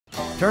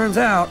Turns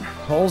out,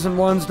 holes in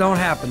ones don't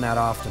happen that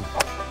often.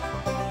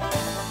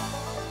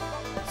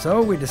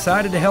 So we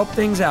decided to help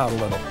things out a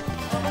little.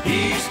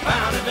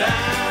 Eastbound and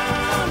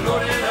down,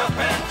 loaded up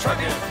and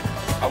trucking.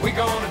 Are we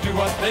gonna do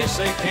what they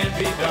say can't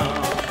be done?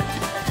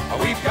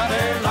 We've got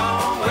a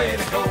long way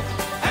to go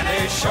and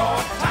a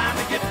short time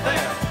to get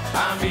there.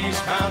 I'm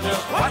eastbound,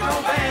 just watch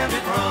no bandit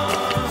run.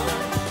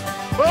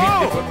 Keep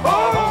your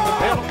football on the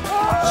pedal,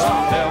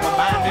 some never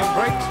mind them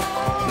brakes.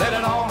 Let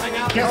it all hang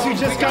out. Guess we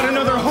just got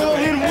another hole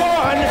in one.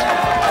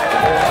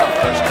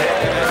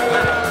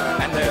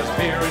 And there's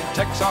beer in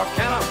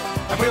Texarkana,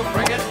 and we'll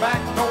bring it back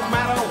no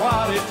matter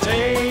what it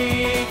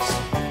takes.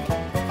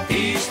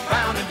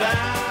 Eastbound and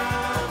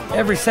down.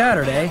 Every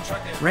Saturday,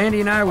 Randy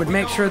and I would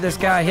make sure this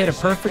guy hit a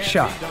perfect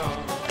shot.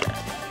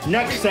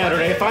 Next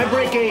Saturday, if I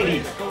break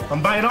 80,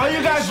 I'm buying all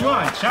you guys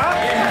lunch, huh?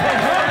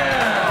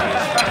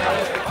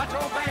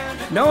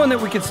 Knowing that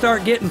we could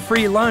start getting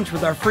free lunch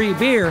with our free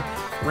beer,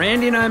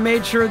 Randy and I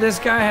made sure this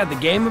guy had the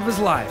game of his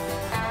life.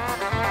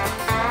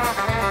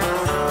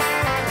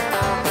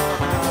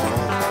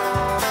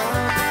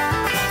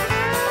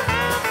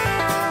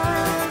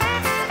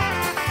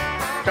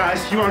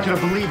 Guys, you aren't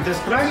gonna believe this,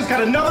 but I just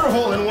got another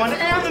hole in one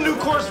and the new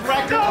course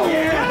record. Oh,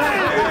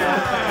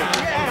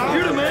 yeah!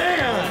 You're the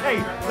man!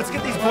 Hey, let's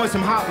get these boys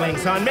some hot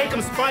wings, son. Make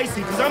them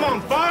spicy, because I'm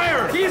on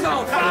fire! He's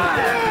on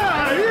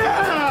fire!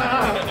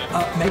 Yeah!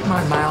 Make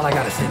mine mild, I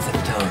got a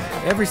sensitive tongue.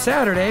 Every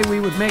Saturday, we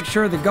would make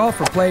sure the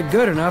golfer played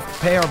good enough to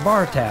pay our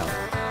bar tab.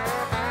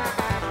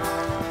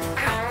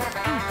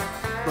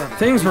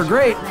 Things were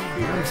great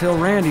until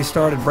Randy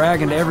started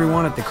bragging to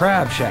everyone at the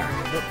Crab Shack.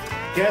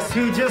 Guess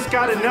who just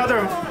got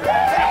another...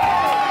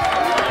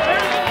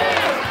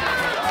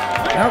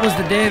 That was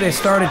the day they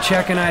started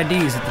checking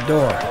IDs at the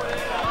door.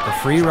 The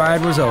free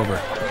ride was over.